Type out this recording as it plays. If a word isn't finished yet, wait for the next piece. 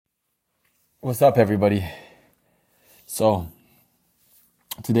What's up, everybody? So,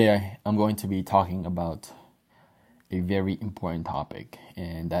 today I'm going to be talking about a very important topic,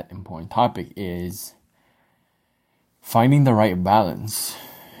 and that important topic is finding the right balance.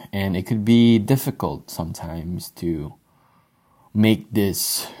 And it could be difficult sometimes to make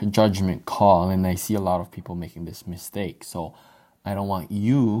this judgment call, and I see a lot of people making this mistake. So, I don't want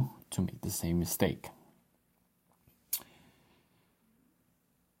you to make the same mistake.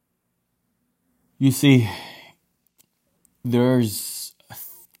 You see, there's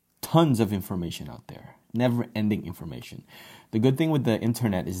tons of information out there, never ending information. The good thing with the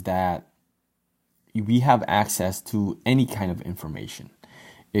internet is that we have access to any kind of information.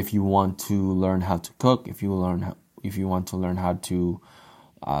 If you want to learn how to cook, if you want to learn how to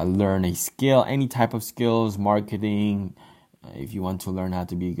learn a skill, any type of skills, marketing, if you want to learn how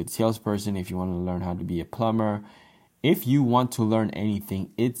to be a good salesperson, if you want to learn how to be a plumber, if you want to learn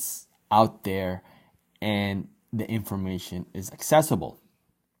anything, it's out there and the information is accessible.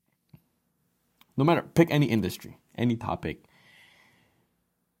 No matter, pick any industry, any topic,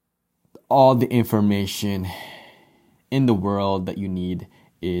 all the information in the world that you need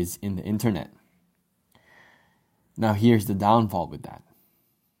is in the internet. Now, here's the downfall with that.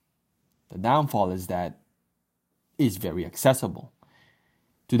 The downfall is that it's very accessible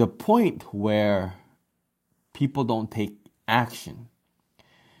to the point where people don't take action.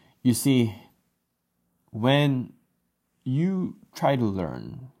 You see, when you try to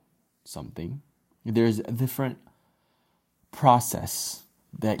learn something, there's a different process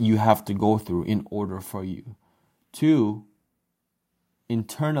that you have to go through in order for you to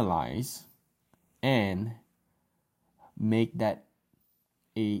internalize and make that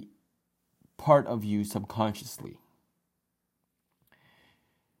a part of you subconsciously.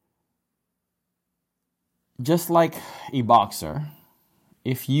 Just like a boxer,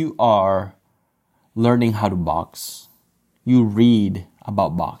 if you are learning how to box, you read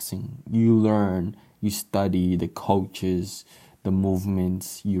about boxing, you learn, you study the coaches, the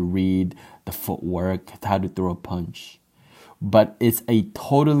movements, you read the footwork, how to throw a punch. But it's a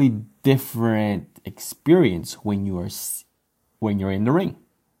totally different experience when you're in the ring.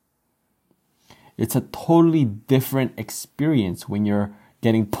 It's a totally different experience when you're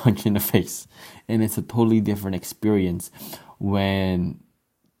getting punched in the face. And it's a totally different experience when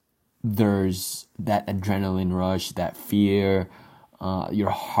there's that adrenaline rush, that fear,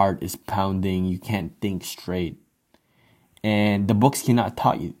 your heart is pounding, you can't think straight. And the books cannot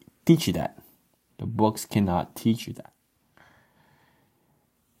teach you that. The books cannot teach you that.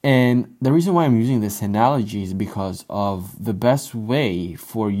 And the reason why I'm using this analogy is because of the best way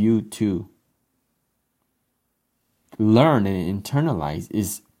for you to learn and internalize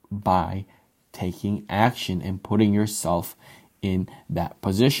is by taking action and putting yourself in that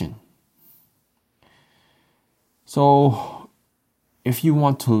position. So, if you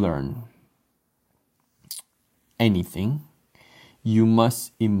want to learn anything, you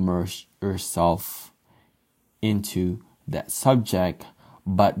must immerse yourself into that subject,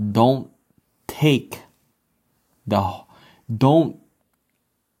 but don't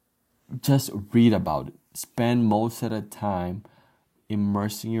just read about it. Spend most of the time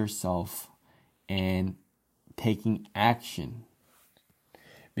immersing yourself and taking action,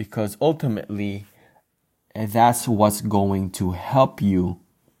 because ultimately that's what's going to help you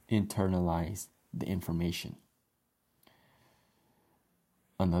internalize the information.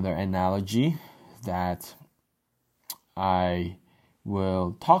 Another analogy that I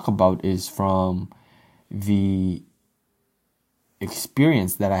will talk about is from the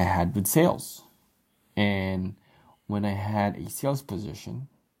experience that I had with sales. And when I had a sales position,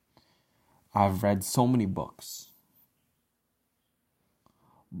 I've read so many books.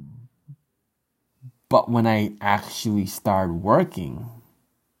 But when I actually started working,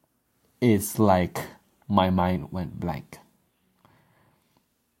 it's like my mind went blank.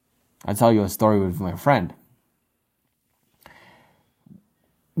 I'll tell you a story with my friend.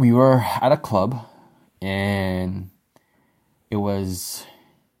 We were at a club, and the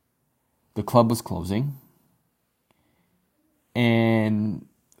club was closing, and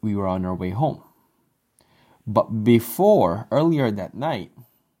we were on our way home. But earlier that night,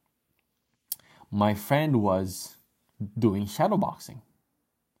 my friend was doing shadowboxing,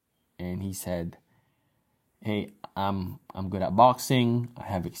 and he said, "Hey, I'm good at boxing. I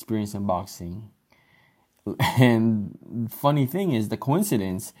have experience in boxing." And funny thing is, the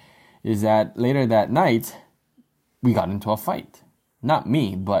coincidence is that later that night, we got into a fight. Not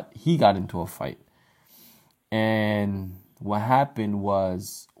me, but he got into a fight. And what happened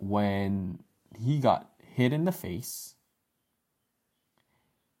was, when he got hit in the face,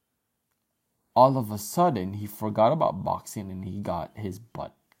 all of a sudden, he forgot about boxing and he got his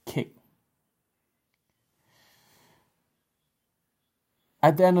butt kicked.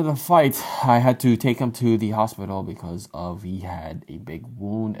 At the end of the fight, I had to take him to the hospital because he had a big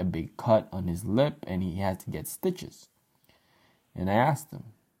wound, a big cut on his lip, and he had to get stitches. And I asked him,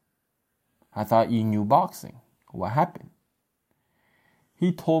 I thought you knew boxing. What happened?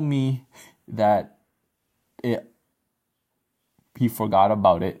 He told me that he forgot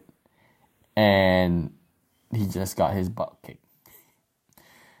about it and he just got his butt kicked.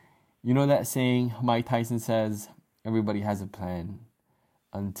 You know that saying Mike Tyson says, everybody has a plan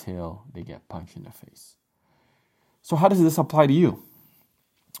until they get punched in the face. So how does this apply to you?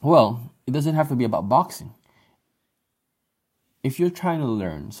 Well, it doesn't have to be about boxing. If you're trying to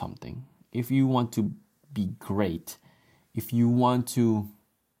learn something, if you want to be great, if you want to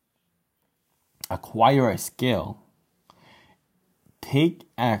acquire a skill, take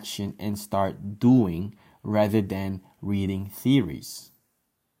action and start doing rather than reading theories.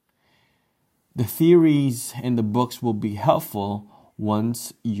 The theories and the books will be helpful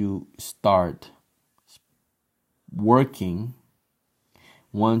once you start working,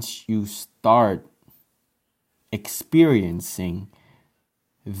 once you start experiencing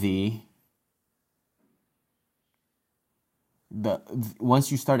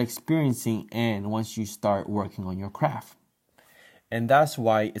once you start experiencing and once you start working on your craft. And that's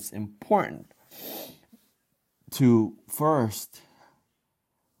why it's important to first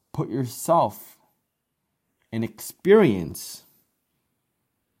put yourself and experience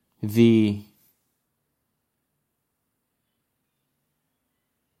the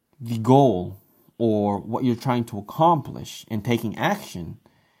goal or what you're trying to accomplish and taking action,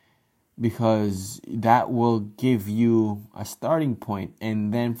 because that will give you a starting point,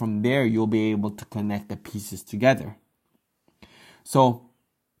 and then from there you'll be able to connect the pieces together. So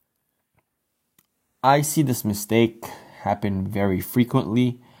I see this mistake happen very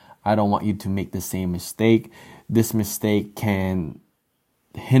frequently. I don't want you to make the same mistake. This mistake can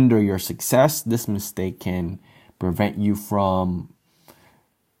hinder your success. This mistake can prevent you from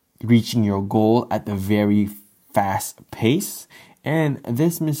reaching your goal at a very fast pace. And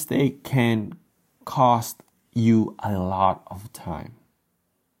this mistake can cost you a lot of time.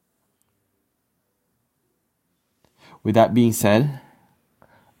 With that being said,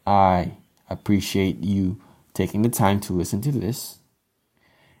 I appreciate you taking the time to listen to this.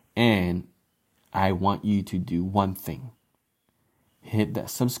 And I want you to do one thing. Hit that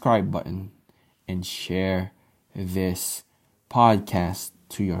subscribe button and share this podcast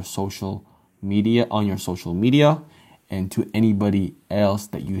to your social media, on your social media, and to anybody else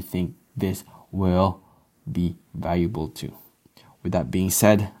that you think this will be valuable to. With that being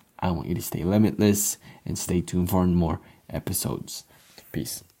said, I want you to stay limitless and stay tuned for more episodes.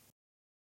 Peace.